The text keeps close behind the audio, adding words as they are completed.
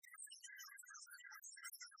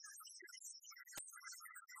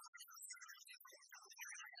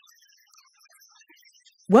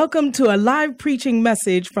Welcome to a live preaching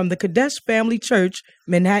message from the Kadesh Family Church,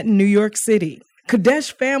 Manhattan, New York City.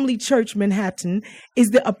 Kadesh Family Church, Manhattan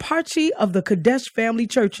is the eparchy of the Kadesh Family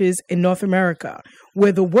Churches in North America,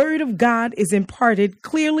 where the Word of God is imparted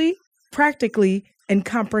clearly, practically, and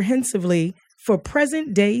comprehensively for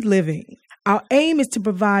present-day living. Our aim is to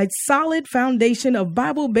provide solid foundation of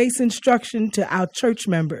Bible-based instruction to our church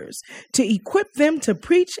members, to equip them to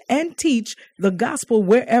preach and teach the gospel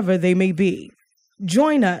wherever they may be.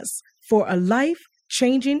 Join us for a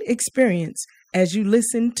life-changing experience as you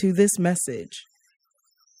listen to this message.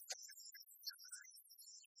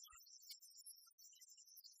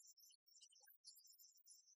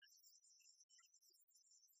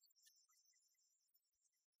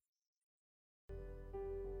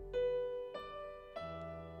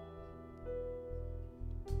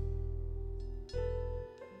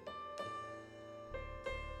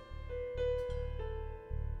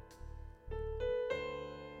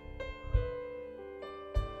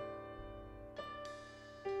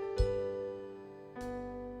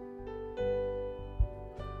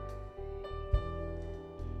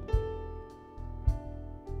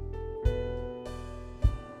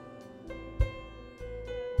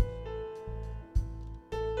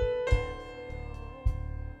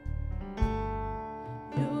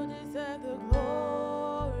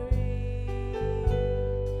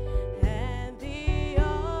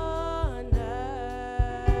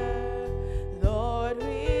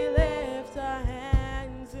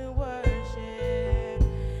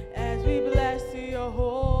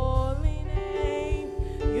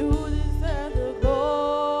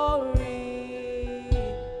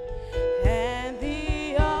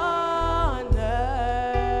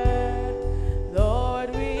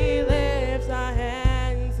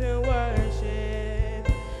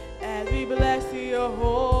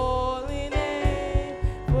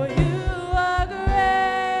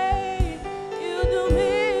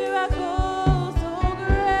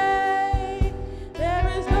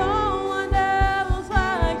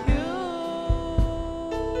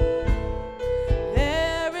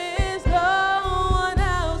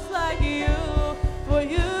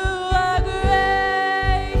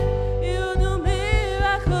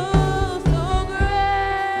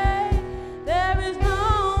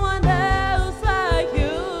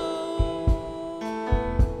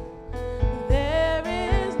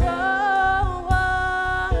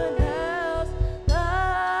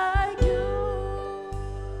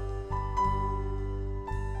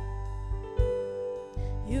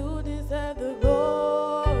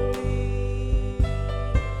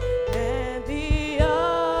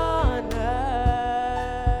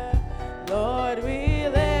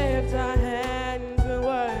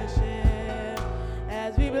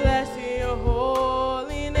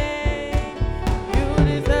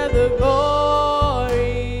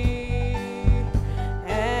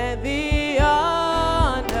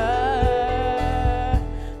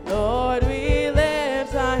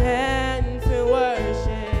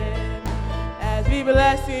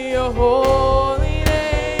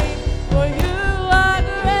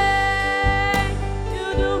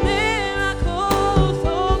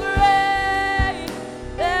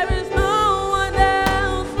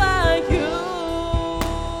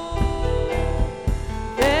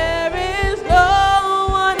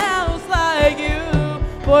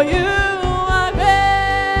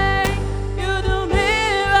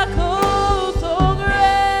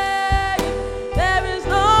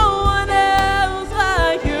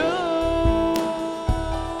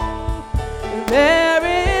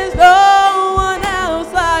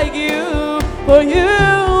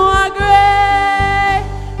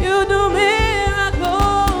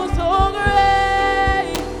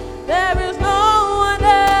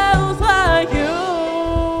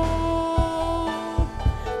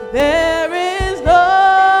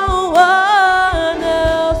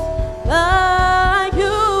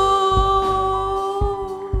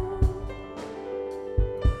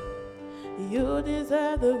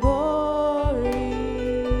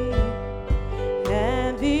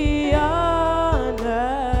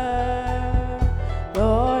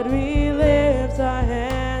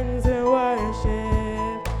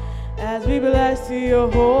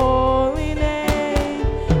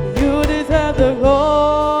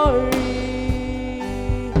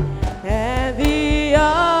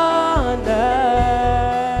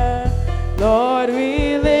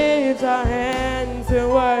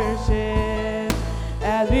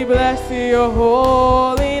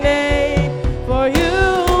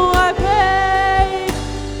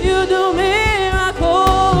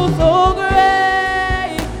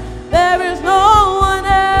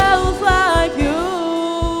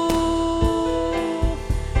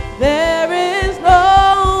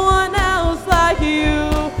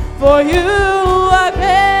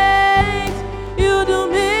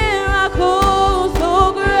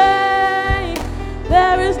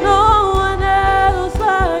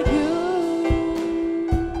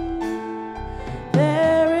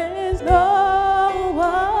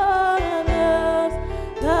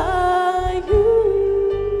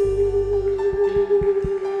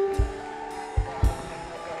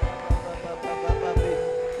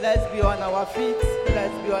 feet.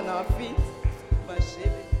 Let's be on our feet.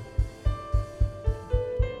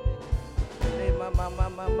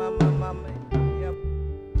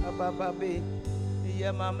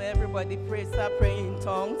 Yeah, mama, everybody pray, start praying in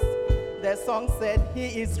tongues. The song said,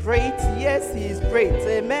 He is great. Yes, He is great.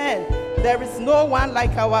 Amen. There is no one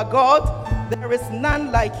like our God. There is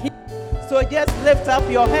none like Him. So just lift up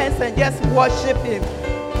your hands and just worship Him.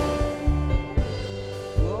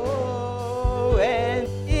 Oh, and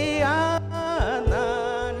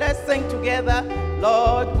let's sing together.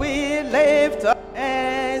 Lord, we lift our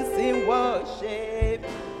hands in worship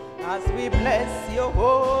as we bless your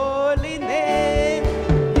holy name.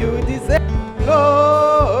 You deserve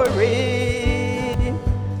glory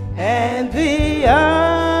and the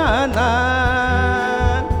honor.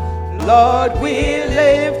 Lord, we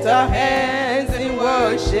lift our hands in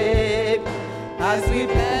worship as we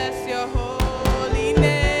bless your holy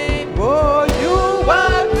name. Oh, you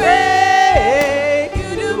are great.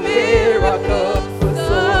 You do miracles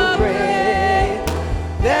so great.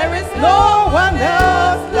 There is no one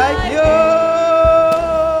else like you.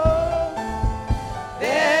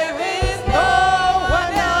 There is no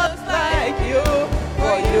one else like you.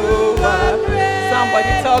 For you are great.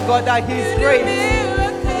 Somebody tell God that He's great.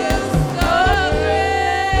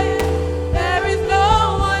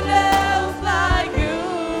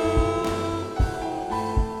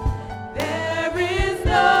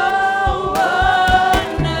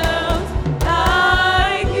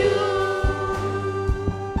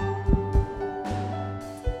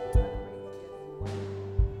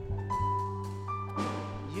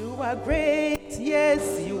 Great, yes,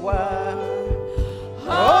 you are.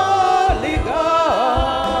 Holy God,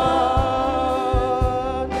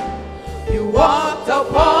 you walked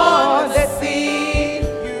upon the sea,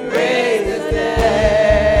 you raised the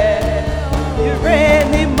dead, you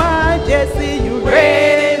reign in majesty, you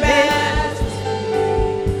reign in majesty,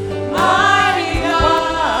 mighty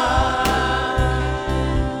God.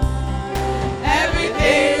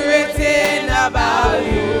 Everything written about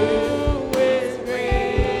you.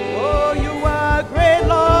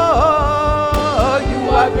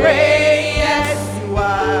 Great, yes, you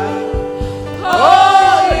are.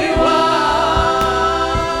 Oh, you are.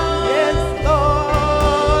 Yes,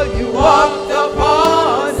 Lord, you walked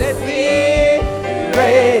upon the sea, you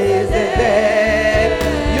raised the dead.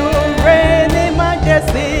 You reign in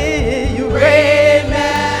majesty, you reign in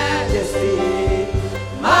majesty,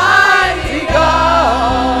 mighty God.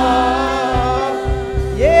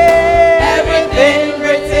 Yeah, everything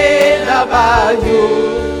written about you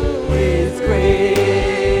is great.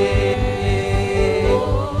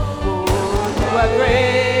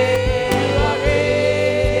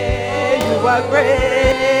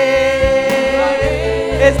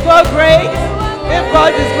 It's God great. If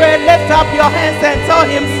God is great, lift up your hands and tell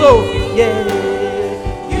Him so. Yeah,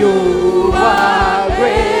 you are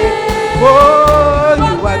great. Oh,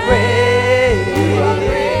 you are great.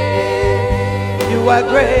 You are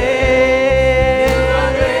great.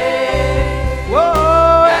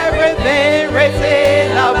 Oh, everything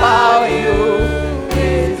written about you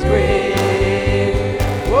is great.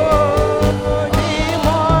 Oh,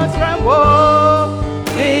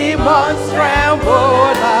 demons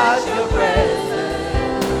tremble at your presence.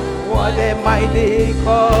 What a mighty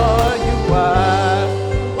God you are.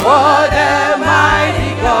 What a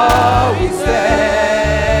mighty God we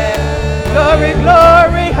serve. Glory,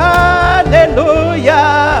 glory, hallelujah.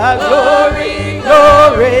 Glory,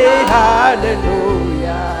 glory,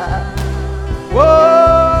 hallelujah.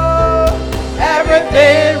 Whoa,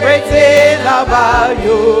 everything written about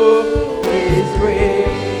you is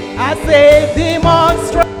great. I say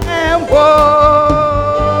demons tremble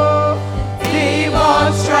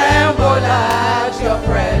at your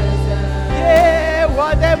presence. Yeah,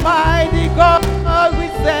 what a mighty God we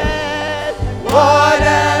serve. What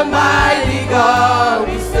a mighty God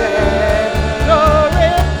we serve.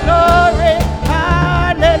 Glory, glory,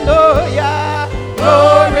 hallelujah.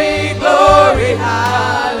 Glory, glory,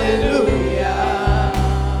 hallelujah.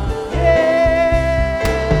 Yeah,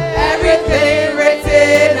 everything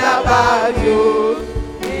written about you.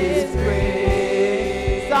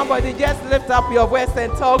 Somebody just lift up your voice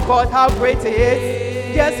and tell God how great He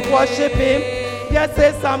is. Just worship Him. Just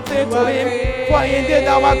say something to Him. For indeed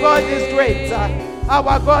our God is great.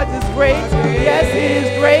 Our God is great. Yes, He is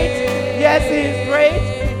great. Yes, He is great.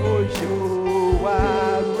 Oh, you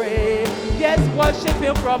are great. Just worship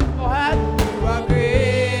Him from your heart. You are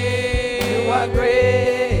great. You are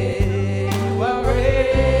great. You are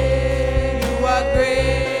great. You are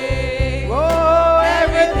great. Oh,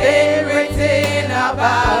 everything written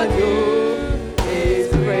about you is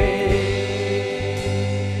great.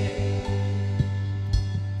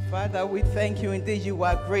 Father, we thank you. Indeed, you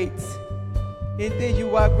are great. Indeed,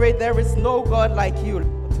 you are great. There is no God like you,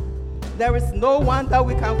 Lord. There is no one that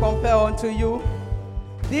we can compare unto you.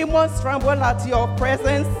 Demons tremble at your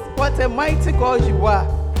presence. What a mighty God you are.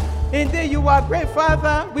 Indeed, you are great,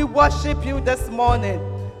 Father. We worship you this morning.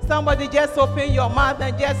 Somebody just open your mouth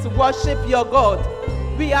and just worship your God.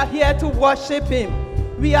 We are here to worship him.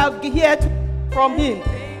 We are here from him.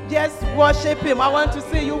 Just worship him. I want to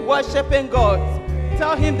see you worshiping God.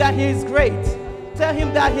 Tell him that he is great. Tell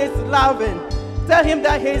him that he is loving. Tell him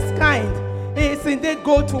that he is kind. He is indeed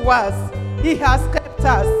good to us. He has kept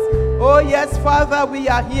us. Oh yes, Father, we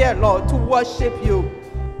are here, Lord, to worship you.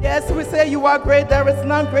 Yes, we say you are great. There is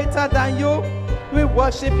none greater than you. We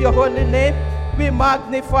worship your holy name. We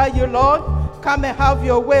magnify you, Lord. Come and have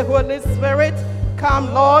your way, Holy Spirit.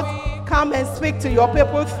 Come, Lord. Come and speak to your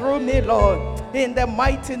people through me, Lord. In the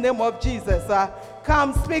mighty name of Jesus.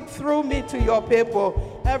 Come speak through me to your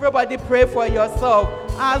people. Everybody pray for yourself.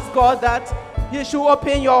 Ask God that you should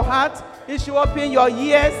open your heart. You should open your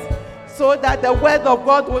ears so that the word of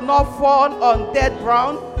God will not fall on dead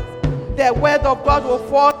ground. The word of God will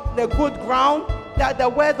fall on the good ground. That the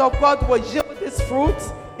word of God will yield its fruit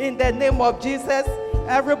in the name of Jesus.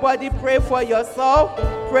 Everybody pray for yourself.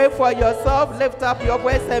 Pray for yourself. Lift up your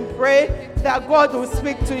voice and pray that God will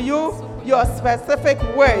speak to you your specific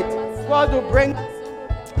word. God will bring.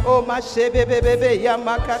 Oh, my shebe bebe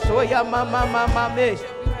yamakato yamama me.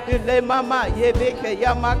 Ile mama yebeke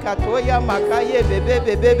yamakato yamakaye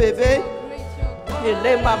bebe bebe.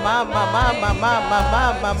 Ile mama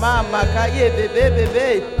makaye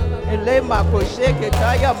bebe. Ile makosheke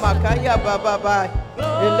taya makaya baba.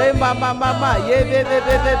 Ile mama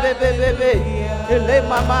yebebe. Ile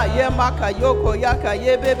mama yemakayoko yaka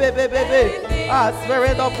yebebe. Ah,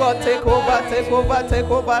 Spirit of God, take over,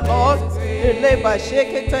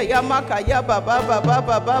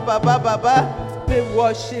 Lord. We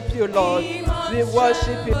worship you, Lord. We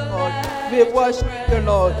worship you, Lord. We worship you,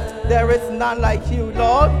 Lord. There is none like you,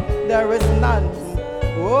 Lord. There is none.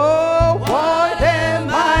 Oh, what a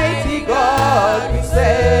mighty God we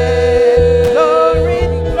say. Glory,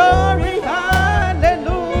 glory,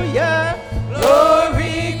 hallelujah.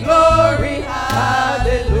 Glory, glory,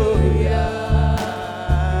 hallelujah.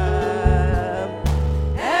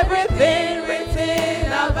 Everything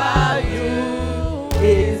written about you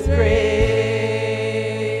is great.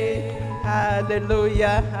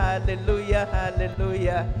 Hallelujah, hallelujah,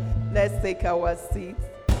 hallelujah. Let's take our seats.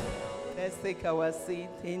 Let's take our seat.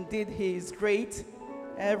 Indeed, he is great.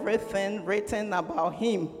 Everything written about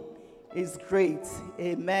him is great.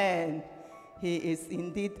 Amen. He is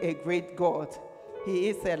indeed a great God. He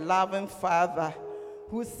is a loving Father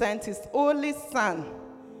who sent his only Son,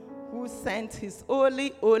 who sent his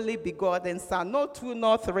only begotten Son. Not two,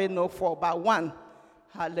 not three, not four, but one.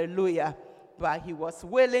 Hallelujah. But he was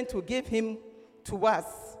willing to give him to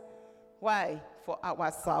us. Why? For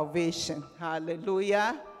our salvation.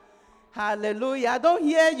 Hallelujah. Hallelujah. I don't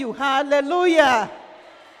hear you. Hallelujah.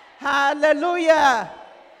 Hallelujah.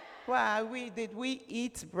 Why did we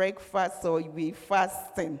eat breakfast or we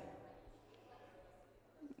fasting?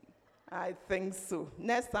 I think so.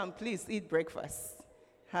 Next time, please eat breakfast.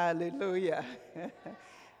 Hallelujah.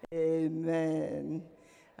 Amen.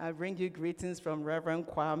 I bring you greetings from Reverend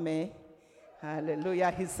Kwame.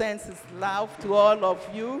 Hallelujah. He sends his love to all of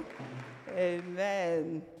you.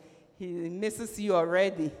 Amen. He misses you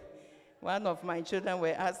already. One of my children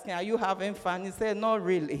were asking, are you having fun? He said, not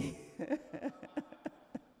really.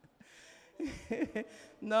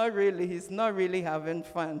 Not really. He's not really having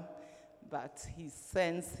fun. But he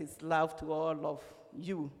sends his love to all of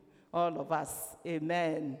you, all of us.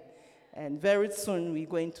 Amen. And very soon we're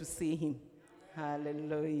going to see him.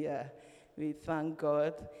 Hallelujah. We thank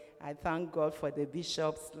God. I thank God for the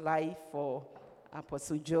bishop's life, for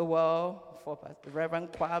Apostle Joel, for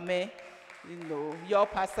Reverend Kwame. You know, your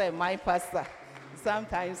pastor and my pastor.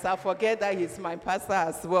 Sometimes I forget that he's my pastor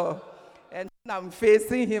as well. And when I'm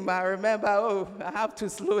facing him, I remember, I have to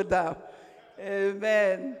slow down.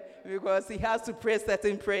 Amen. Because he has to pray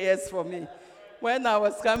certain prayers for me. When I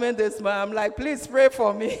was coming this morning, I'm like, please pray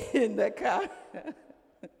for me in the car.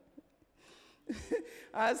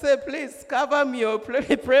 I said, please cover me or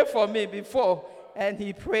pray for me before. And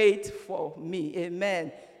he prayed for me.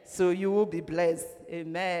 Amen. So you will be blessed.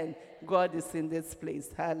 Amen. God is in this place.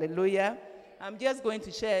 Hallelujah. I'm just going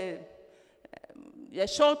to share a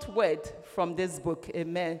short word from this book.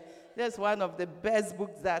 Amen. That's one of the best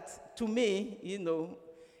books that, to me,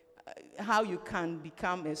 how you can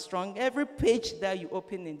become a strong. Every page that you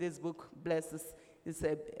open in this book blesses. It's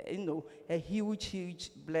a huge,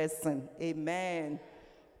 huge blessing. Amen.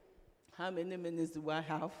 How many minutes do I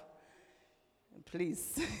have?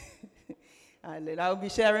 Please. I'll be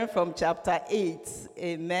sharing from chapter 8.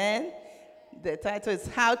 Amen. The title is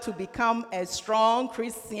How to Become a Strong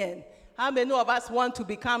Christian. How many of us want to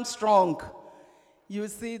become strong? You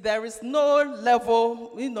see, there is no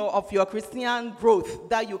level, of your Christian growth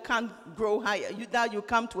that you can't grow higher, that you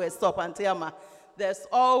come to a stop and tell, there's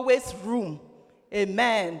always room.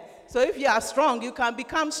 Amen. So if you are strong, you can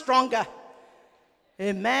become stronger.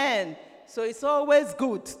 Amen. So it's always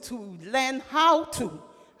good to learn how to.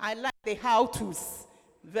 I like the how-tos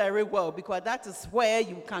very well because that is where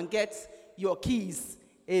you can get your keys.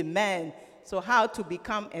 Amen. So how to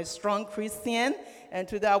become a strong Christian. And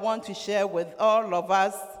today I want to share with all of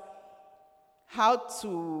us how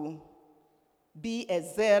to be a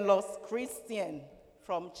zealous Christian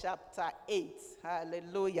from chapter 8.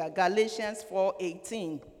 Hallelujah. Galatians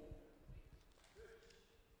 4:18.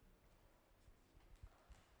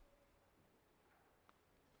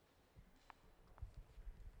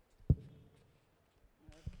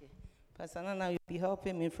 Pastor Nana, you'll be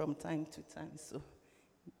helping me from time to time, so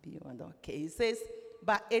be on. Okay, it says,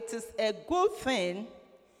 but it is a good thing,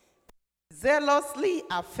 zealously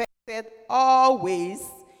affected always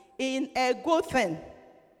in a good thing.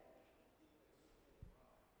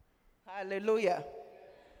 Hallelujah.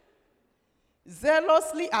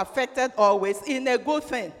 Zealously affected always in a good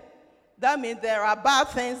thing. That means there are bad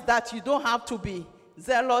things that you don't have to be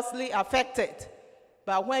zealously affected.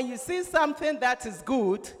 But when you see something that is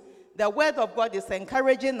good, the word of God is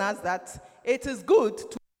encouraging us that it is good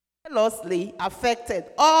to be zealously affected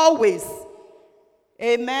always.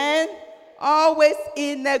 Amen. Always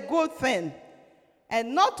in a good thing.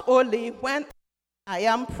 And not only when I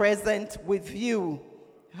am present with you.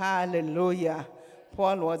 Hallelujah.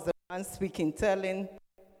 Paul was the one speaking, telling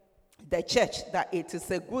the church that it is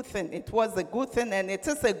a good thing. It was a good thing and it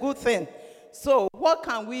is a good thing. So what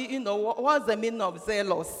can we, what's the meaning of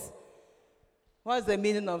zealous? What's the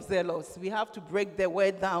meaning of zealous? We have to break the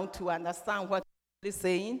word down to understand what it's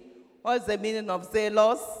saying. What's the meaning of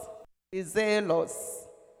zealous? Is zealous.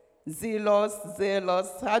 Zealous.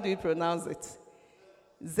 How do you pronounce it?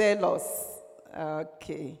 Zealous.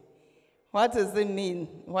 Okay. What does it mean?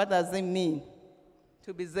 What does it mean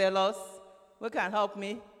to be zealous? Who can help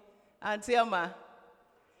me? Auntie Emma.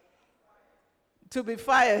 To be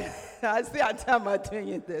fired. I see Auntie Emma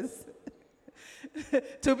doing this.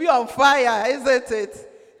 To be on fire, isn't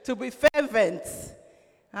it? To be fervent.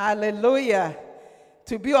 Hallelujah.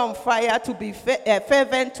 To be on fire, to be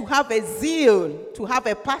fervent, to have a zeal, to have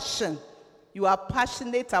a passion. You are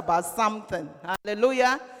passionate about something.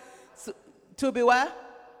 Hallelujah. So, to be what?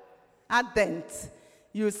 Ardent.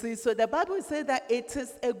 You see, so the Bible says that it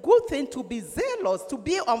is a good thing to be zealous, to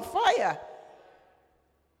be on fire.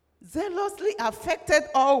 Zealously affected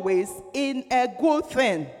always in a good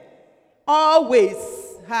thing. Always.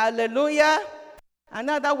 Hallelujah.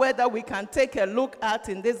 Another word that we can take a look at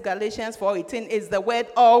in this Galatians 4:18 is the word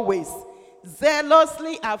always.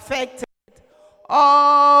 Zealously affected.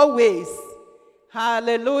 Always.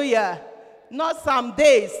 Hallelujah. Not some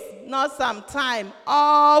days, not some time.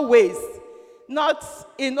 Always. Not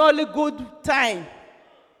in only good time.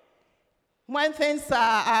 When things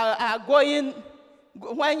are going,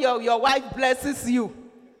 when your wife blesses you.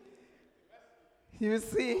 You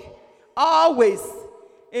see? Always,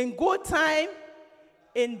 in good time,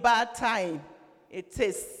 in bad time, it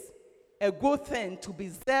is a good thing to be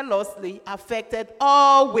zealously affected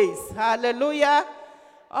always. Hallelujah.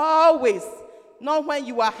 Always. Not when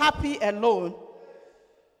you are happy alone.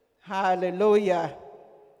 Hallelujah.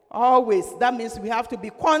 Always. That means we have to be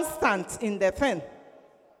constant in the thing.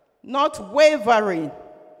 Not wavering.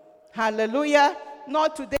 Hallelujah.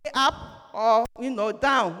 Not today up or,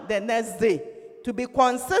 down the next day. To be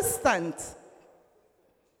consistent.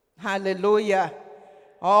 Hallelujah.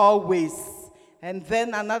 Always. And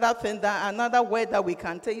then another word that we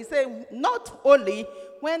can take, you say, not only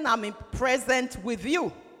when I'm present with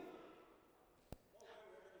you.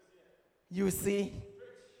 You see,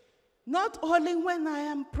 not only when I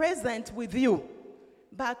am present with you,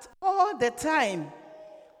 but all the time,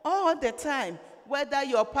 whether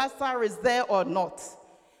your pastor is there or not.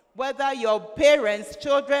 Whether your parents,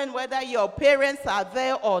 children, whether your parents are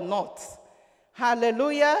there or not.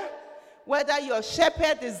 Hallelujah. Whether your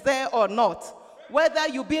shepherd is there or not. Whether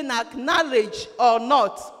you've been acknowledged or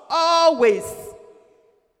not. Always.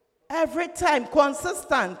 Every time.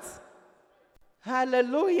 Consistent.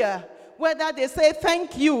 Hallelujah. Whether they say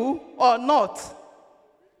thank you or not.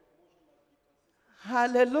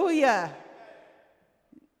 Hallelujah.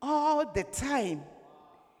 All the time.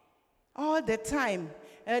 All the time.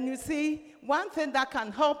 And you see, one thing that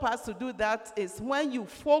can help us to do that is when you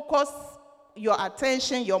focus your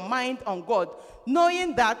attention, your mind on God,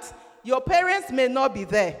 knowing that your parents may not be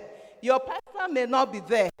there, your pastor may not be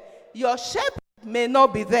there, your shepherd may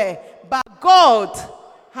not be there, but God,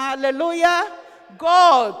 hallelujah,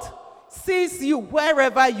 God sees you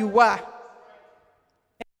wherever you are.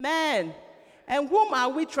 Amen. And whom are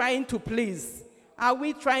we trying to please? Are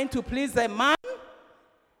we trying to please a man?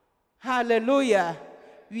 Hallelujah.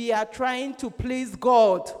 We are trying to please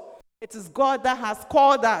God. It is God that has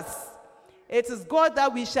called us. It is God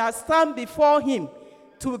that we shall stand before him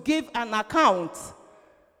to give an account,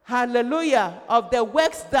 hallelujah, of the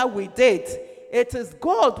works that we did. It is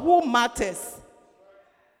God who matters.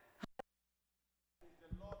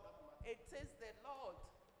 It is the Lord.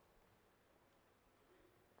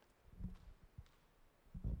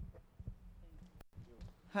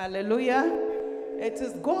 Hallelujah. It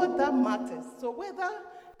is God that matters. So whether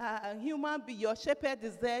a human being, your shepherd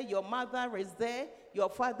is there, your mother is there, your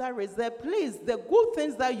father is there, please, the good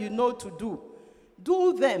things that you know to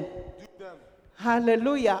do them.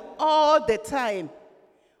 Hallelujah. All the time.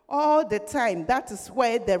 All the time. That is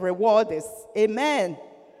where the reward is. Amen.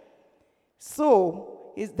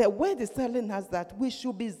 So, the word is telling us that we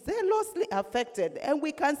should be zealously affected. And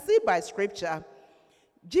we can see by scripture,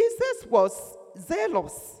 Jesus was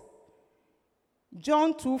zealous.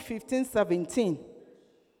 John 2:15-17.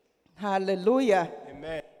 Hallelujah.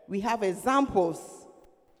 Amen. We have examples.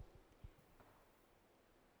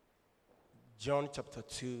 John chapter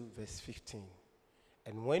 2, verse 15.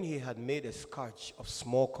 And when he had made a scourge of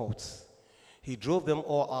small coats, he drove them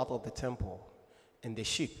all out of the temple, and the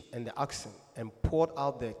sheep and the oxen, and poured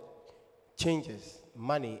out the changes,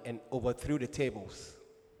 money, and overthrew the tables.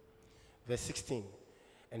 Verse 16.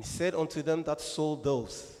 And said unto them that sold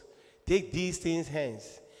those, take these things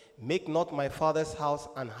hence, make not my father's house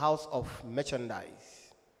an house of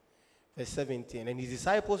merchandise. Verse 17. And his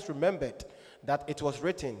disciples remembered that it was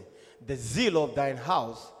written, the zeal of thine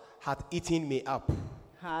house hath eaten me up.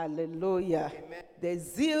 Hallelujah. Amen. The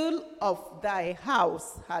zeal of thy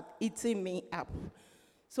house hath eaten me up.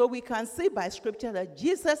 So we can see by scripture that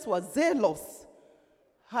Jesus was zealous.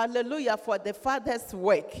 Hallelujah, for the Father's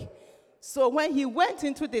work. So when he went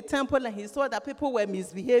into the temple and he saw that people were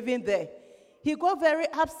misbehaving there, he got very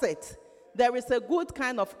upset. There is a good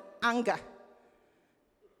kind of anger.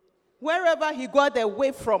 Wherever he got the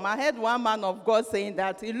whip from, I heard one man of God saying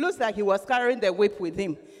that it looks like he was carrying the whip with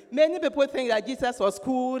him. Many people think that Jesus was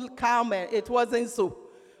cool, calm, and it wasn't so.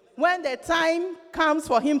 When the time comes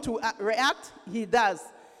for him to react, he does.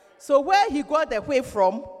 So where he got the whip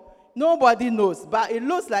from, nobody knows, but it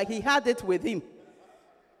looks like he had it with him.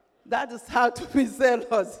 That is how to be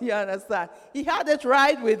zealous, you understand? He had it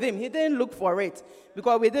right with him. He didn't look for it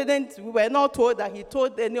because we were not told that he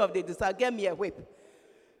told any of the disciples, get me a whip.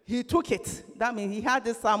 He took it. That means he had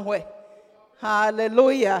it somewhere.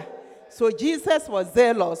 Hallelujah. So Jesus was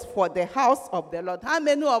zealous for the house of the Lord. How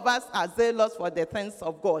many of us are zealous for the things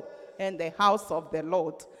of God and the house of the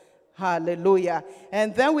Lord? Hallelujah.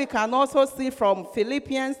 And then we can also see from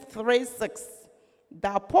Philippians 3:6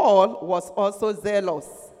 that Paul was also zealous.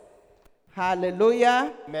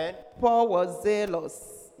 Hallelujah. Amen. Paul was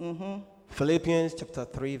zealous. Philippians chapter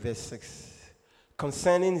 3, verse 6.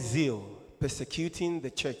 Concerning zeal, persecuting the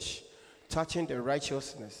church, touching the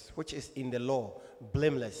righteousness which is in the law,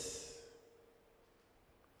 blameless.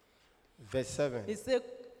 Verse 7. He said,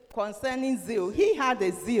 concerning zeal, he had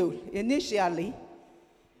a zeal initially,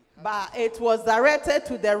 but it was directed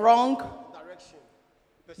to the wrong direction.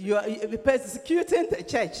 You are persecuting the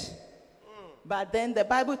church. But then the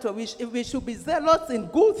Bible told us we should be zealous in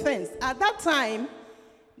good things. At that time,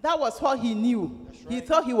 that was what he knew. Right. He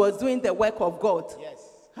thought he was doing the work of God. Yes.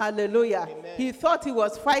 Hallelujah. Amen. He thought he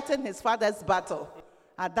was fighting his father's battle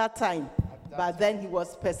at that time. But then he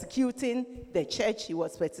was persecuting the church. He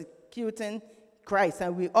was persecuting Christ.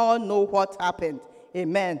 And we all know what happened.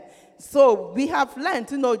 Amen. So we have learned,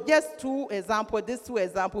 just these two examples,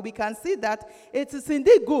 we can see that it is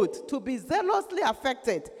indeed good to be zealously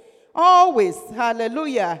affected. Always.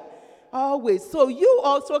 Hallelujah. Always. So you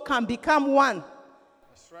also can become one.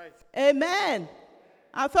 That's right. Amen.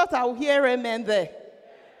 I thought I would hear amen there.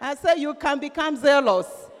 I said you can become zealous.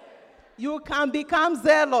 You can become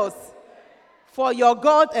zealous for your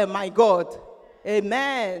God and my God.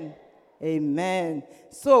 Amen. Amen.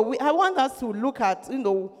 So I want us to look at,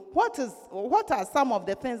 what are some of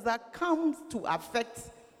the things that come to affect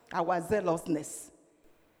our zealousness.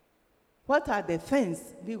 What are the things?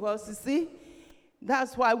 Because you see,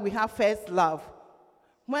 that's why we have first love.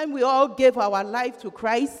 When we all gave our life to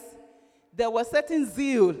Christ, there was certain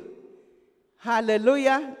zeal,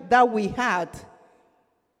 hallelujah, that we had.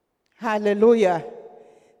 Hallelujah.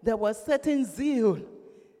 there was certain zeal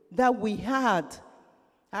that we had.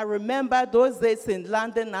 I remember those days in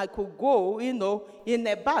London, I could go, in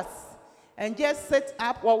a bus and just sit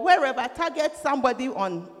up or wherever, target somebody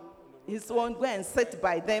on his own, go and sit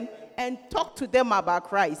by them and talk to them about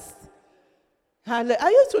Christ. I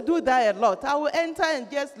used to do that a lot. I would enter and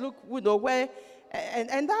just look, where,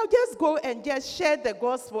 and I'll just go and just share the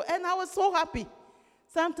gospel. And I was so happy.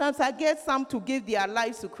 Sometimes I get some to give their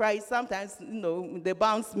lives to Christ. Sometimes, they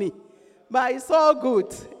bounce me. But it's all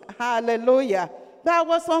good. Hallelujah. But I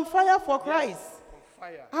was on fire for Christ.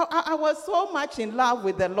 I was so much in love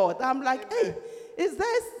with the Lord. I'm like, hey, is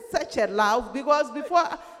there such a love? Because before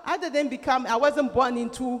I wasn't born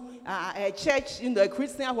into a church, a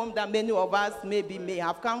Christian home that many of us may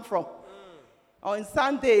have come from. On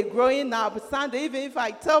Sunday, growing up, even if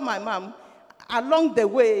I tell my mom, along the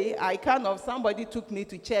way, somebody took me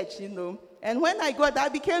to church, And when I got, I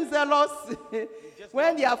became zealous.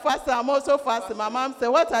 When they are fasting, I'm also fasting. My mom said,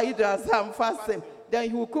 what are you doing? I said, I'm fasting. Then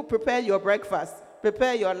you could prepare your breakfast,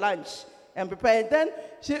 prepare your lunch, and prepare. And then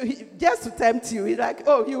just to tempt you, he's like,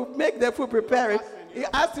 oh, you make the food, prepare it. He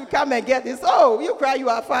has to come and get this. Oh, you cry, you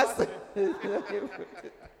are fasting.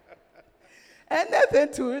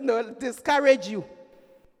 Anything to discourage you.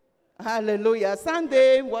 Hallelujah.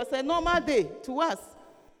 Sunday was a normal day to us.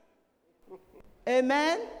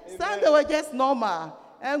 Amen? Sunday was just normal.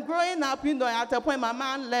 And growing up, at a point, my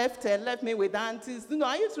mom left me with aunties.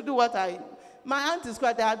 I used to do my aunties, the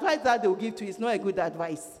advice that they will give to you is not a good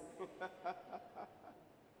advice.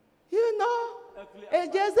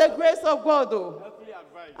 It's just the grace of God, though.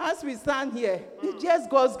 As we stand here, it's just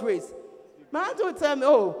God's grace. My aunt will tell me,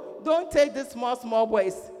 oh, don't take the small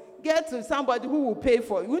boys. Get to somebody who will pay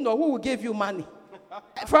for you, who will give you money.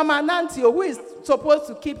 From an auntie who is supposed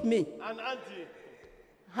to keep me. An auntie.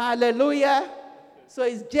 Hallelujah. So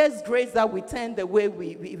it's just grace that we turn the way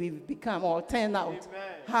we become or turn out. Amen.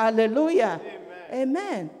 Hallelujah. Amen.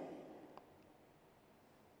 Amen.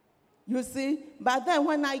 You see, but then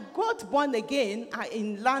when I got born again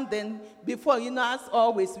in London, before, as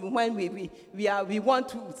always, when we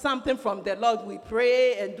want something from the Lord, we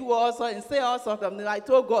pray and do all sorts and say all sorts of things. I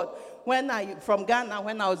told God, from Ghana,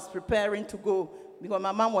 when I was preparing to go, because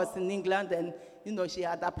my mom was in England and, she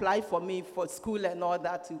had applied for me for school and all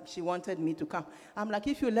that. She wanted me to come. I'm like,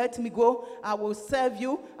 if you let me go, I will serve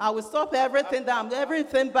you. I will stop everything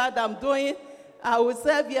bad I'm doing. I will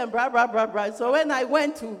serve you and blah, blah, blah, blah. So when I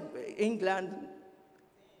went to England,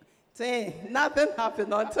 nothing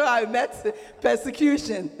happened until I met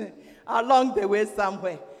persecution along the way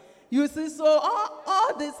somewhere. You see, so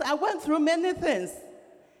all this, I went through many things.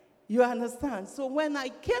 You understand? So when I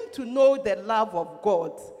came to know the love of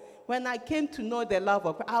God,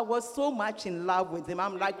 I was so much in love with him.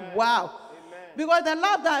 I'm like, wow. Amen. Because the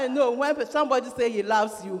love that I know, when somebody says he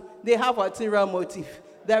loves you, they have ulterior motive.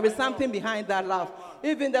 There is something behind that love.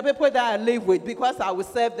 Even the people that I live with, because I will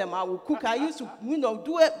serve them, I will cook. I used to,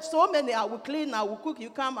 do it so many. I will clean, I will cook.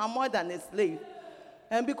 You come, I'm more than a slave.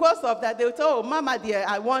 And because of that, they will tell, oh, Mama dear,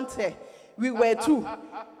 I want her. We were two.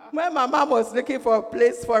 When my mom was looking for a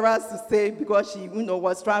place for us to stay, because she,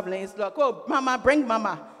 was traveling, it's like, oh, Mama, bring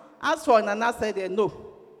Mama. As for Nana said, no.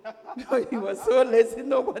 He was so lazy,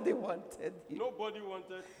 nobody wanted him. Nobody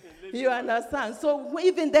wanted him. You understand? So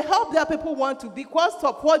even the help that people want to, because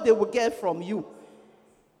of what they will get from you.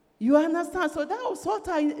 You understand? So that was what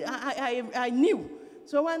I knew.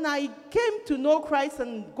 So when I came to know Christ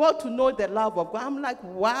and got to know the love of God, I'm like,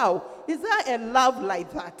 wow, is there a love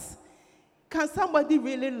like that? Can somebody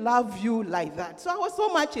really love you like that? So I was so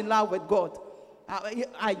much in love with God.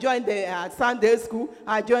 I joined the Sunday school.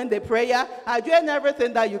 I joined the prayer. I joined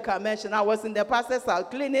everything that you can mention. I was in the pastor's house,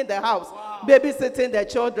 cleaning the house, babysitting the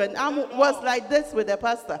children. I was like this with the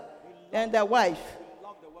pastor and the wife.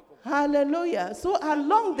 Hallelujah. So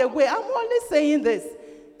along the way, I'm only saying this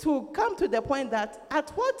to come to the point that at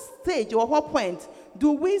what stage or what point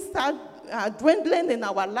do we start dwindling in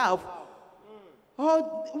our love? Or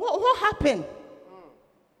what happened?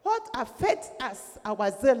 What affects us,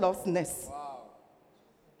 our zealousness?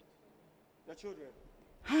 Children.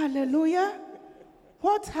 Hallelujah.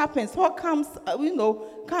 What happens? What comes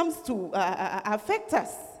to affect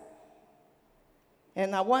us?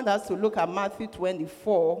 And I want us to look at Matthew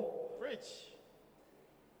 24,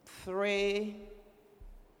 3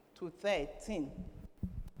 to 13.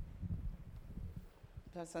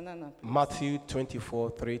 Matthew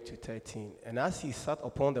 24, 3 to 13. And as he sat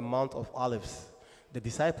upon the Mount of Olives, the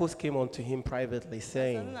disciples came unto him privately,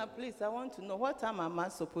 saying, please, I want to know, what time am I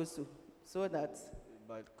supposed to? So that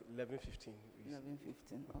about 11:15.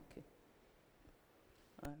 11:15. Okay.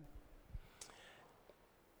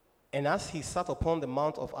 And as he sat upon the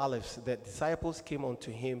Mount of Olives, the disciples came unto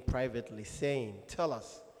him privately, saying, Tell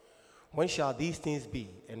us, when shall these things be,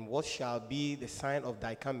 and what shall be the sign of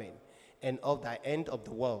thy coming, and of thy end of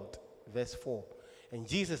the world? Verse 4. And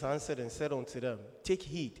Jesus answered and said unto them, Take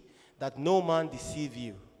heed that no man deceive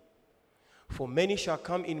you. For many shall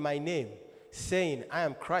come in my name, saying, I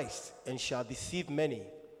am Christ, and shall deceive many.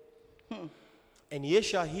 And ye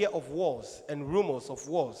shall hear of wars and rumors of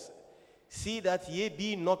wars. See that ye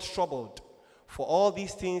be not troubled, for all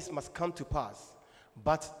these things must come to pass,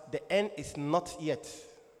 but the end is not yet.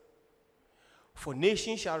 For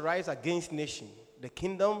nation shall rise against nation, the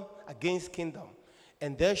kingdom against kingdom,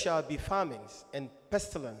 and there shall be famines and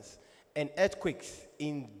pestilence and earthquakes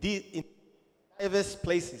in diverse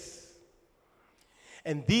places.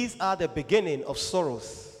 And these are the beginning of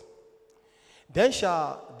sorrows. Then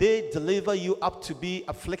shall they deliver you up to be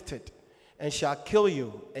afflicted, and shall kill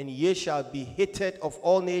you, and ye shall be hated of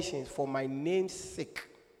all nations for my name's sake.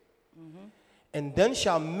 And then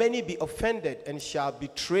shall many be offended, and shall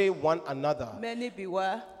betray one another. Many be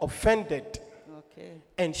what? Offended. Okay.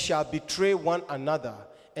 And shall betray one another,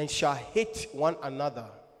 and shall hate one another.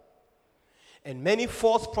 And many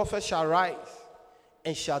false prophets shall rise,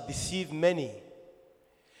 and shall deceive many.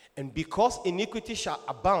 And because iniquity shall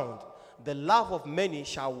abound, the love of many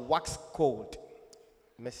shall wax cold.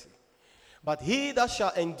 Mercy. But he that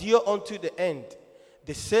shall endure unto the end,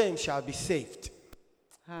 the same shall be saved.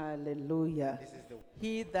 Hallelujah.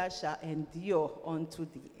 He that shall endure unto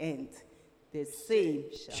the end, the same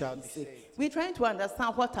shall be saved. We're trying to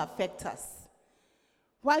understand what affects us.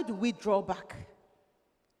 Why do we draw back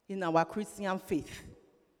in our Christian faith?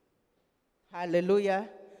 Hallelujah.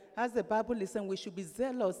 As the Bible is saying, we should be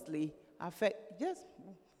zealously affect. Yes.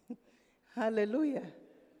 Hallelujah.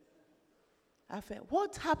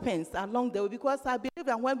 What happens along the way? Because I believe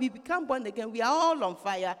that when we become born again, we are all on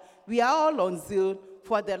fire. We are all on zeal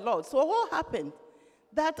for the Lord. So what happened?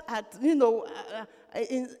 That at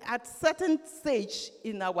certain stage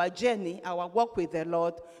in our journey, our walk with the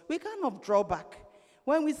Lord, we kind of draw back.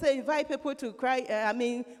 When we say invite people to cry,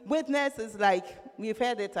 witness is like, we've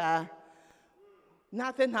heard it,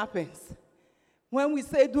 nothing happens. When we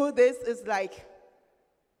say do this, it's like,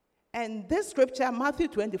 and this scripture, Matthew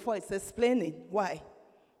 24, is explaining why.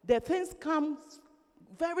 The things come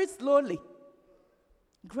very slowly,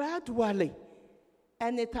 gradually,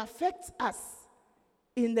 and it affects us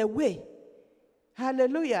in a way.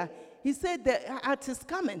 Hallelujah. He said that at his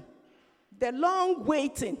coming, the long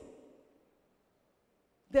waiting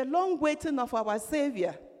of our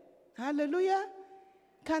Savior, hallelujah,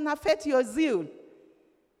 can affect your zeal.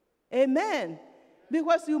 Amen.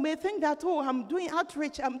 Because you may think that, oh, I'm doing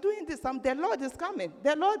outreach, I'm doing this, the Lord is coming.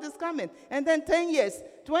 The Lord is coming. And then 10 years,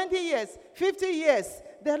 20 years, 50 years,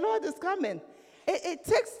 the Lord is coming. It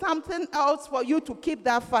takes something else for you to keep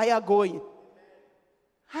that fire going.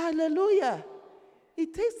 Hallelujah.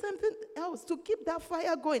 It takes something else to keep that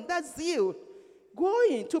fire going, that zeal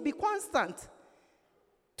going, to be constant,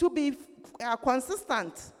 to be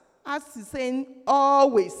consistent, as he's saying,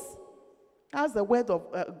 always. As the word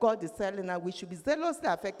of God is telling us, we should be zealously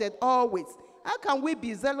affected always. How can we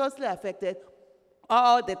be zealously affected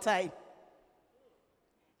all the time?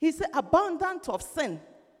 He said, abundance of sin,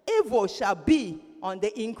 evil shall be on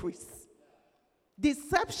the increase.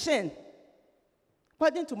 Deception,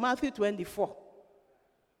 according to Matthew 24.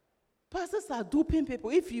 Pastors are duping people.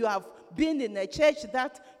 If you have been in a church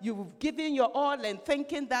that you've given your all and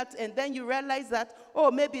thinking that, and then you realize that,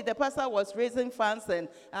 oh, maybe the pastor was raising funds and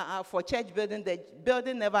for church building, the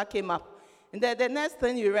building never came up. And then the next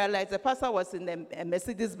thing you realize, the pastor was in a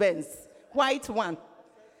Mercedes-Benz, white one.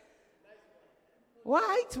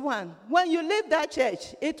 White one. When you leave that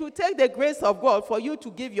church, it will take the grace of God for you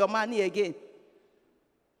to give your money again.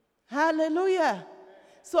 Hallelujah.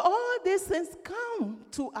 So all these things come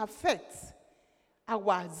to affect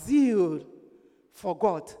our zeal for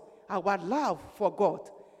God, our love for God.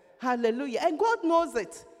 Hallelujah. And God knows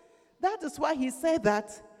it. That is why he said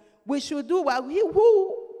that we should do what he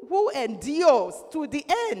who endures to the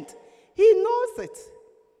end. He knows it.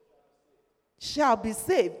 Shall be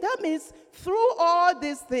saved. That means through all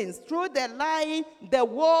these things, through the lying, the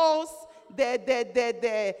wars,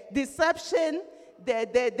 the deception,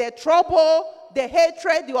 the trouble, the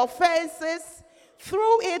hatred, the offenses,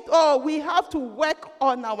 through it all, we have to work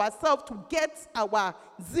on ourselves to get our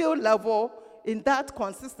zeal level in that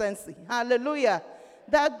consistency. Hallelujah.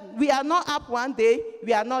 That we are not up one day,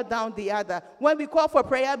 we are not down the other. When we call for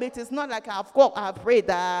prayer meeting, it's not like I've prayed.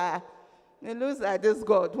 It looks like this,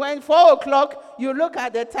 God. When 4 o'clock, you look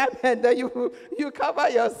at the time and then you cover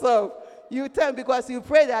yourself. You turn because you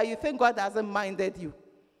pray that you think God hasn't minded you.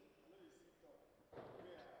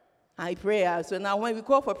 I pray. So now when we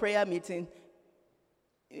go for prayer meeting,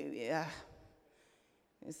 yeah,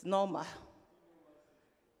 it's normal.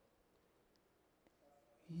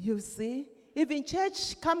 You see, even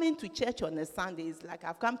church, coming to church on a Sunday is like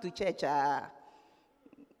I've come to church.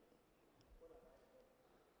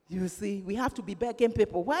 You see, we have to be begging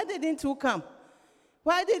people. Why didn't you come?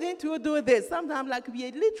 Why didn't you do this? Sometimes like we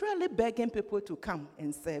are literally begging people to come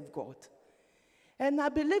and serve God. And I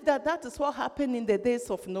believe that is what happened in the days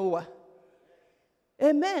of Noah.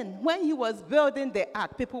 Amen. When he was building the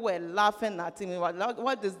ark, people were laughing at him.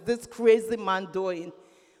 What is this crazy man doing?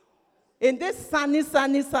 In this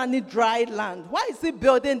sunny, dry land, why is he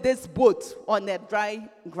building this boat on a dry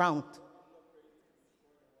ground?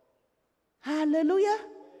 Hallelujah.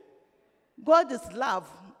 God is love.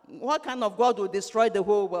 What kind of God will destroy the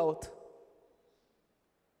whole world?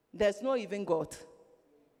 There's no even God.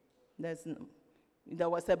 There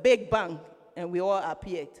was a big bang, and we all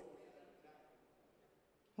appeared.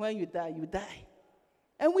 When you die, you die.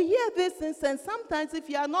 And we hear these things, and sometimes if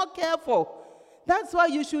you are not careful, that's why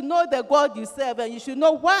you should know the God you serve, and you should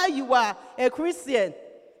know why you are a Christian.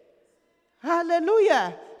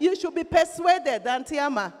 Hallelujah. You should be persuaded, Auntie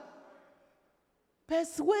Amma.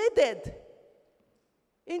 Persuaded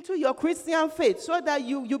into your Christian faith so that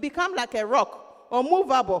you become like a rock,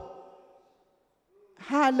 unmovable.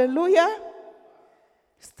 Hallelujah.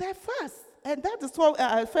 Steadfast. And that is what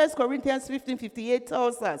 1 Corinthians 15:58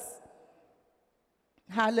 tells us.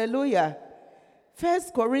 Hallelujah. 1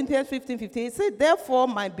 Corinthians 15:58 says, therefore,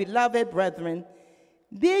 my beloved brethren,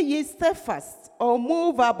 be ye steadfast,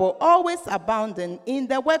 unmovable, always abounding in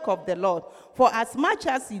the work of the Lord. For as much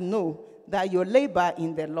as you know that your labor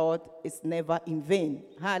in the Lord is never in vain.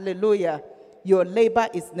 Hallelujah. Your labor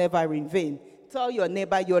is never in vain. Tell your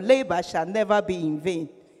neighbor, your labor shall never be in vain.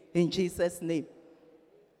 In Jesus' name.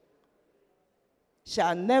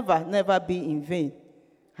 Shall never be in vain.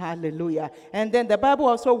 Hallelujah. And then the Bible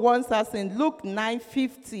also warns us in Luke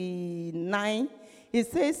 9:59. It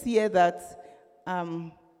says here that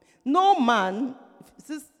no man, this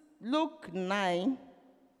is Luke 9.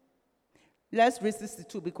 Let's read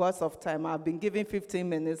 62 because of time. I've been given 15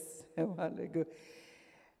 minutes a while ago.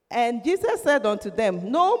 And Jesus said unto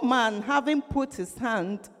them, no man having put his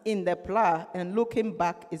hand in the plow and looking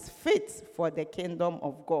back is fit for the kingdom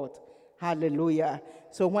of God. Hallelujah.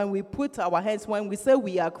 So when we put our hands, when we say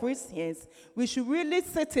we are Christians, we should really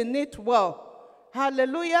sit in it well.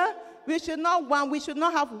 Hallelujah. We should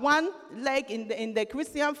not have one leg in the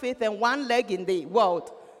Christian faith and one leg in the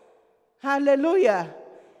world. Hallelujah.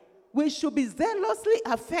 We should be zealously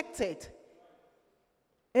affected.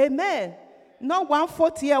 Amen. Not 1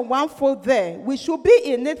 foot here, 1 foot there. We should be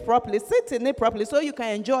in it properly, sit in it properly so you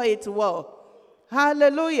can enjoy it well.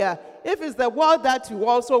 Hallelujah. If it's the world that you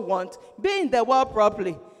also want, be in the world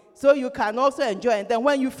properly so you can also enjoy it. And then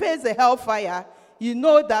when you face the hellfire, you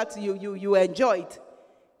know that you enjoy it.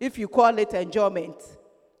 If you call it enjoyment.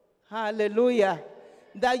 Hallelujah.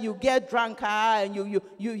 That you get drunk and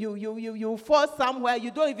you fall somewhere,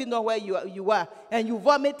 you don't even know where you are, and you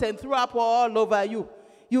vomit and throw up all over you.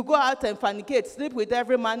 You go out and fornicate, sleep with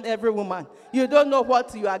every man, every woman. You don't know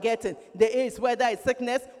what you are getting. There is, whether it's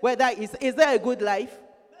sickness, is there a good life?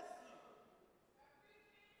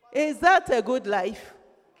 Is that a good life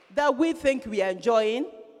that we think we are enjoying?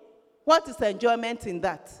 What is enjoyment in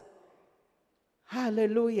that?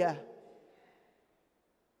 Hallelujah.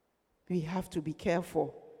 We have to be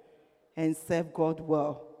careful and serve God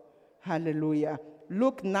well. Hallelujah.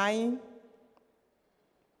 Luke 9.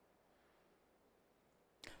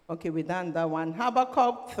 Okay, we done that one.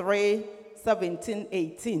 Habakkuk 3, 17,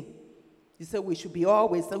 18. You said we should be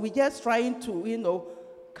always. So we're just trying to,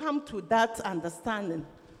 come to that understanding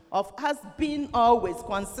of us being always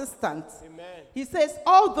consistent. Amen. He says,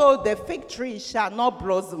 although the fig tree shall not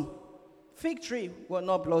blossom, fig tree will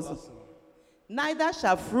not blossom. Neither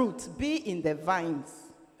shall fruit be in the vines.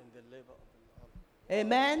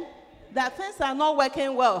 Amen. That things are not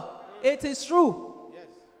working well. It is true. Yes.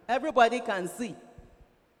 Everybody can see.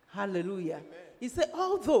 Hallelujah. Amen. He said,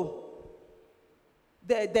 although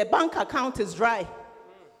the bank account is dry.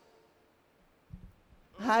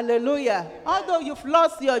 Hallelujah. Although you've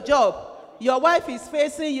lost your job, your wife is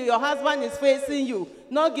facing you, your husband is facing you,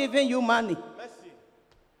 not giving you money.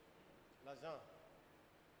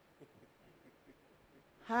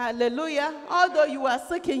 Hallelujah. Although you are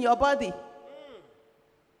sick in your body,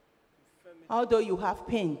 although you have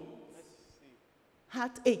pain,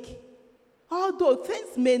 heartache, although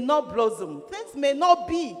things may not blossom, things may not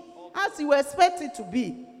be as you expect it to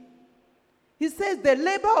be. He says, the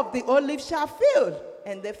labor of the olive shall fail,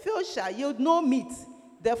 and the field shall yield no meat.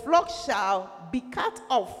 the flock shall be cut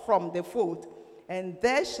off from the fold, and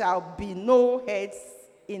there shall be no heads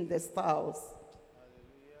in the stalls.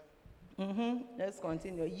 Let's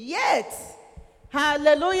continue. Yet,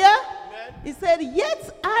 hallelujah. Amen. He said,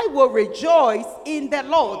 yet I will rejoice in the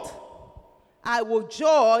Lord. I will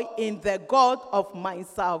joy in the God of my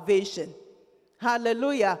salvation.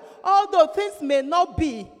 Hallelujah. Although things may not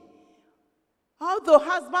be, although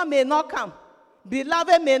husband may not come,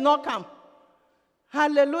 beloved may not come,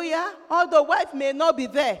 hallelujah, although wife may not be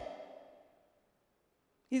there,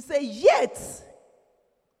 he said, yet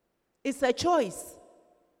it's a choice.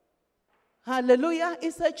 Hallelujah.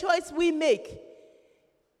 It's a choice we make.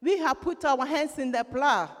 We have put our hands in the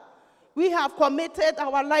plow. We have committed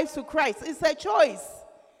our lives to Christ. It's a choice.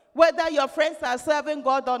 Whether your friends are serving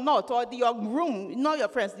God or not, or your room, not your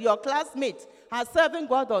friends, your classmates are serving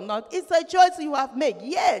God or not, it's a choice you have made.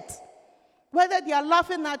 Yet, whether they are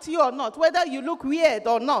laughing at you or not, whether you look weird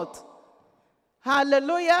or not,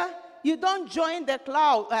 hallelujah, you don't join the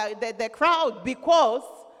crowd because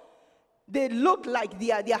they look like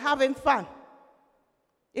they are having fun.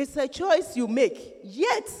 It's a choice you make.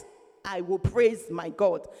 Yet, I will praise my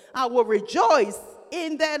God. I will rejoice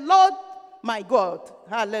in the Lord my God.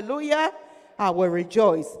 Hallelujah. I will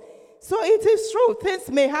rejoice. So it is true. Things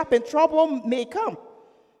may happen. Trouble may come.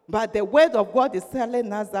 But the word of God is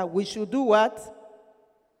telling us that we should do what?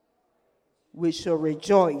 We should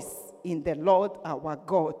rejoice in the Lord our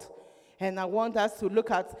God. And I want us to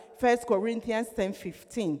look at 1 Corinthians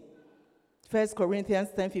 10:15. 1 Corinthians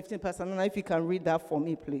 10:15. Pastor Nana, if you can read that for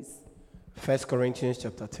me, please. 1 Corinthians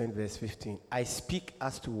chapter 10, verse 15. I speak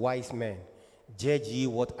as to wise men. Judge ye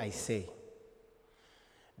what I say.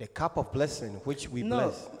 The cup of blessing which we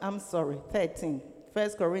bless. No, I'm sorry. 13. 1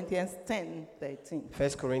 Corinthians 10:13. 1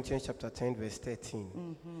 Corinthians chapter 10, verse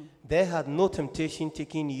 13. There had no temptation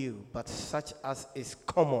taken you, but such as is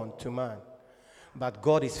common to man. But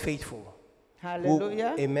God is faithful.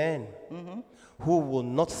 Hallelujah. Amen. Who will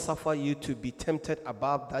not suffer you to be tempted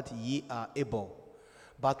above that ye are able,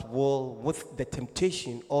 but will with the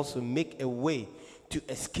temptation also make a way to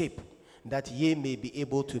escape, that ye may be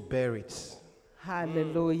able to bear it.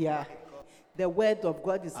 Hallelujah. The word of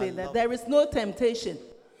God is saying that there is no temptation.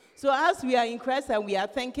 So as we are in Christ and we are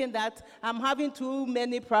thinking that I'm having too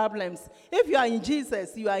many problems. If you are in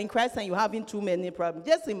Jesus, you are in Christ and you're having too many problems.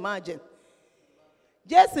 Just imagine.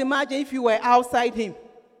 Just imagine if you were outside him.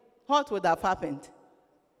 What would have happened?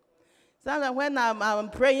 Sometimes when I'm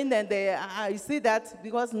praying and I see that,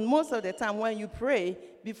 because most of the time when you pray,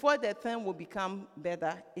 before the thing will become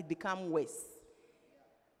better, it becomes worse.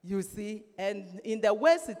 You see, and in the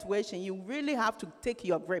worst situation, you really have to take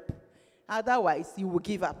your grip. Otherwise, you will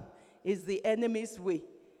give up. It's the enemy's way.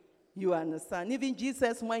 You understand? Even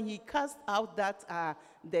Jesus, when he cast out that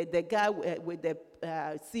the guy with the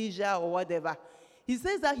seizure or whatever, he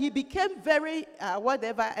says that he became very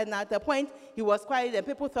whatever, and at the point he was quiet, and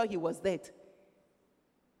people thought he was dead.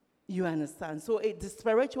 You understand? So it's a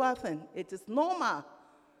spiritual thing. It is normal.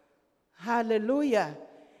 Hallelujah.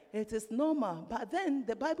 It is normal. But then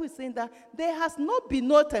the Bible is saying that there has not been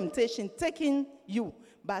no temptation taking you,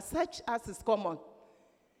 but such as is common.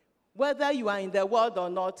 Whether you are in the world or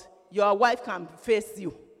not, your wife can face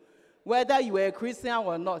you. Whether you are a Christian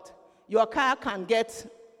or not, your car can get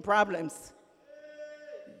problems.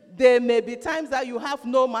 There may be times that you have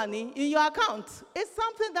no money in your account. It's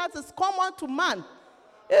something that is common to man.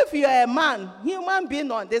 If you are a man, human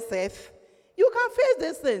being on this earth, you can face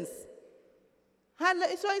these things.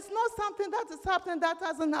 So it's not something that is happening that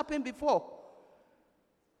hasn't happened before.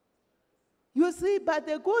 You see, but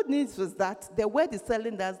the good news is that the word is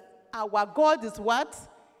telling us our God is what?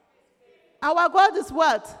 Our God is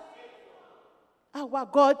what? Our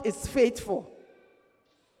God is faithful.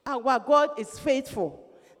 Our God is faithful.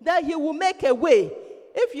 That he will make a way.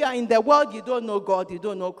 If you are in the world, you don't know God, you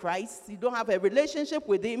don't know Christ, you don't have a relationship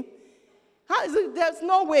with him, how is it? There's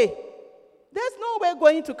no way. There's no way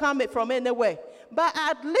going to come from anywhere. But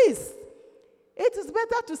at least, it is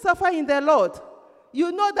better to suffer in the Lord.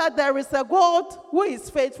 You know that there is a God who is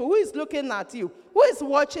faithful, who is looking at you, who is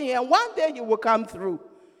watching you, and one day he will come through.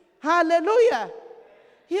 Hallelujah.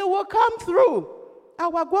 He will come through.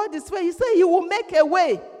 Our God is faithful. He said he will make a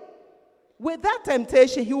way. With that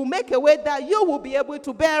temptation, he will make a way that you will be able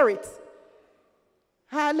to bear it.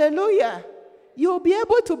 Hallelujah. You will be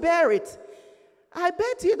able to bear it. I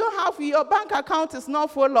bet you don't have, your bank account is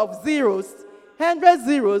not full of zeros, 100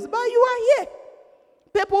 zeros, but you are here.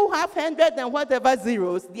 People who have 100 and whatever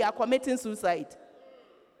zeros, they are committing suicide.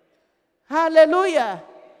 Hallelujah.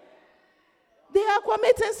 They are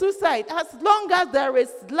committing suicide. As long as there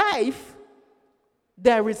is life,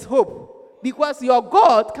 there is hope. because your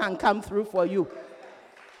God can come through for you.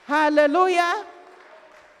 Hallelujah.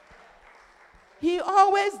 He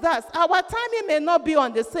always does. Our timing may not be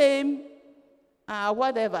on the same,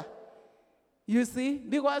 whatever. You see,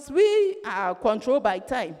 because we are controlled by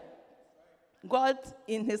time. God,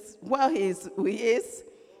 in his, well, he is,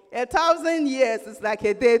 1,000 years is like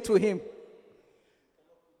a day to him.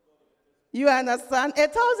 You understand?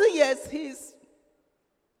 1,000 years,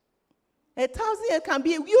 1,000 years can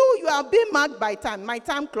be, you are being marked by time. My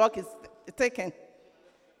time clock is ticking.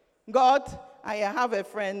 God, I have a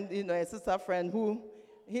friend, a sister friend who,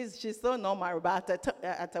 she's still not married, but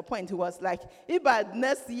at a point he was like, if by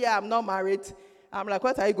next year I'm not married, I'm like,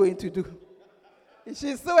 what are you going to do?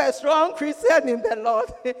 She's still a strong Christian in the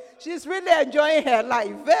Lord. She's really enjoying her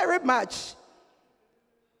life very much.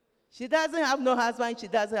 She doesn't have no husband. She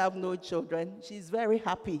doesn't have no children. She's very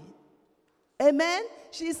happy. Amen?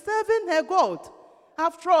 She's serving her God.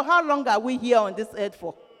 After all, how long are we here on this earth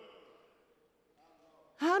for?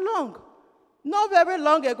 How long? Not very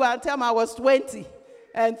long ago, until I was 20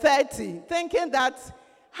 and 30, thinking that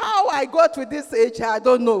how I got to this age, I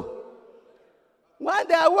don't know. One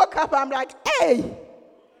day I woke up, I'm like, hey.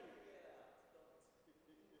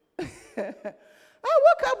 I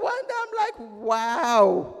woke up one day, I'm like,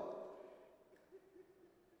 wow.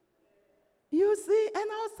 You see, and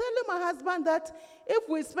I was telling my husband that if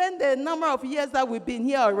we spend the number of years that we've been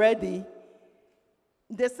here already,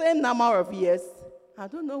 the same number of years, I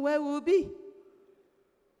don't know where we'll be.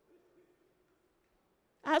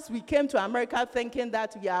 As we came to America thinking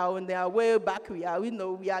that we are on our way back, we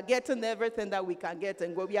are getting everything that we can get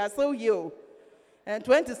and go. We are so young. And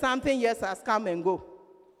 20-something years has come and go.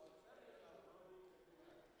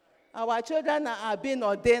 Our children are being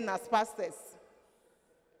ordained as pastors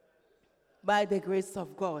by the grace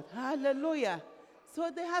of God. Hallelujah.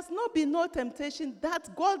 So there has not been no temptation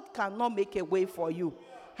that God cannot make a way for you.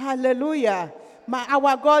 Hallelujah.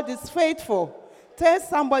 Our God is faithful. Tell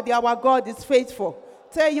somebody our God is faithful.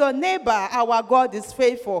 Tell your neighbor our God is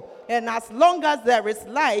faithful. And as long as there is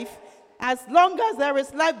life,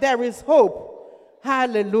 there is hope.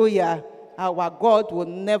 Hallelujah. Our God will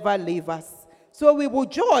never leave us. So we will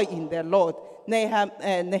joy in the Lord.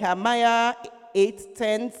 Nehemiah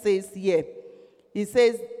 8:10 says here, he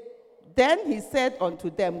says, then he said unto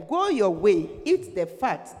them, go your way, eat the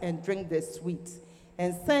fat and drink the sweet,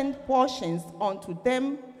 and send portions unto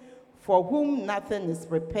them for whom nothing is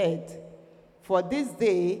prepared. For this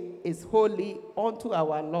day is holy unto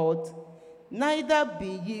our Lord. Neither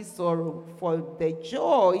be ye sorrow, for the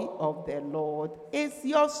joy of the Lord is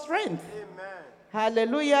your strength. Amen.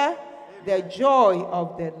 Hallelujah. Amen. The joy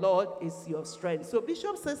of the Lord is your strength. So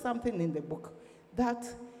Bishop says something in the book that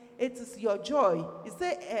it is your joy. He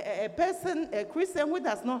said a Christian who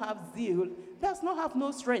does not have zeal, does not have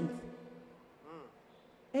no strength.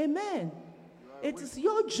 Amen. It is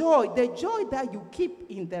your joy, the joy that you keep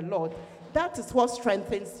in the Lord. That is what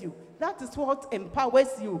strengthens you. That is what empowers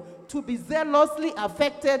you to be zealously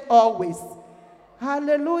affected always.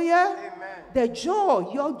 Hallelujah. Amen. The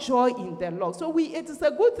joy, your joy in the Lord. So it is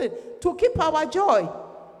a good thing to keep our joy.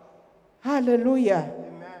 Hallelujah.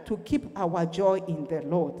 Amen. To keep our joy in the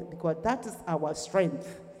Lord, because that is our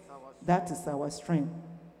strength. That is our strength.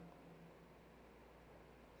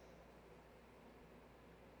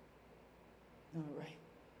 All right.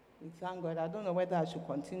 We thank God. I don't know whether I should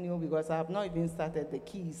continue because I have not even started the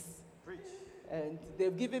keys. Preach. And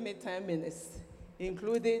they've given me 10 minutes,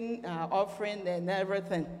 including offering and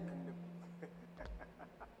everything.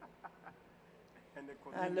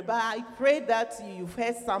 But I pray that you've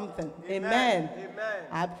heard something. Amen. Amen.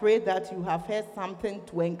 I pray that you have heard something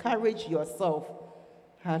to encourage yourself.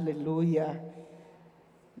 Hallelujah.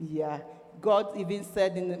 Yeah. God even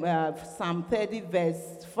said in Psalm 30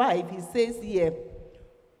 verse 5, he says here,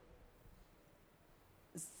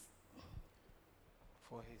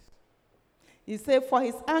 he said, for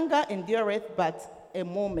his anger endureth but a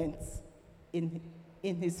moment. In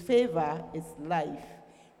his favor is life.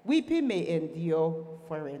 Weeping may endure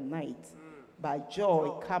for a night, but joy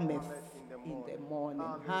cometh in the morning.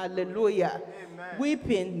 Hallelujah. Amen.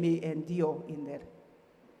 Weeping may endure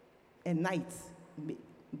a night,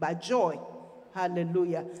 but joy.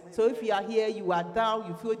 Hallelujah. So if you are here, you are down,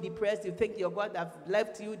 you feel depressed, you think your God has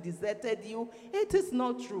left you, deserted you, it is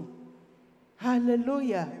not true.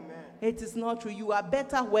 Hallelujah. Amen. It is not true. You are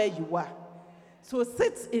better where you are. So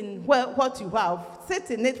sit in what you have, sit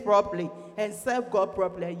in it properly, and serve God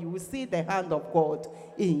properly, and you will see the hand of God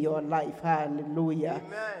in your life. Hallelujah.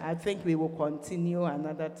 Amen. I think we will continue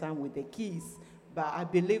another time with the keys, but I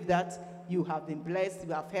believe that you have been blessed,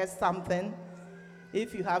 you have heard something.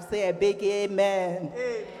 If you have, say a big amen.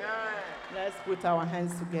 Amen. Let's put our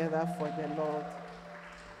hands together for the Lord.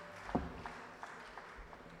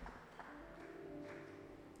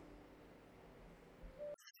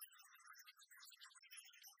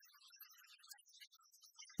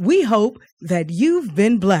 We hope that you've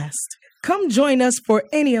been blessed. Come join us for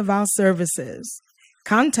any of our services.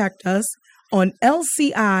 Contact us on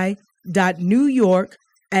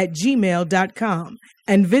lci.newyork@gmail.com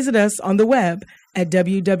and visit us on the web at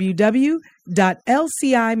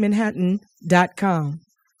www.lcimanhattan.com.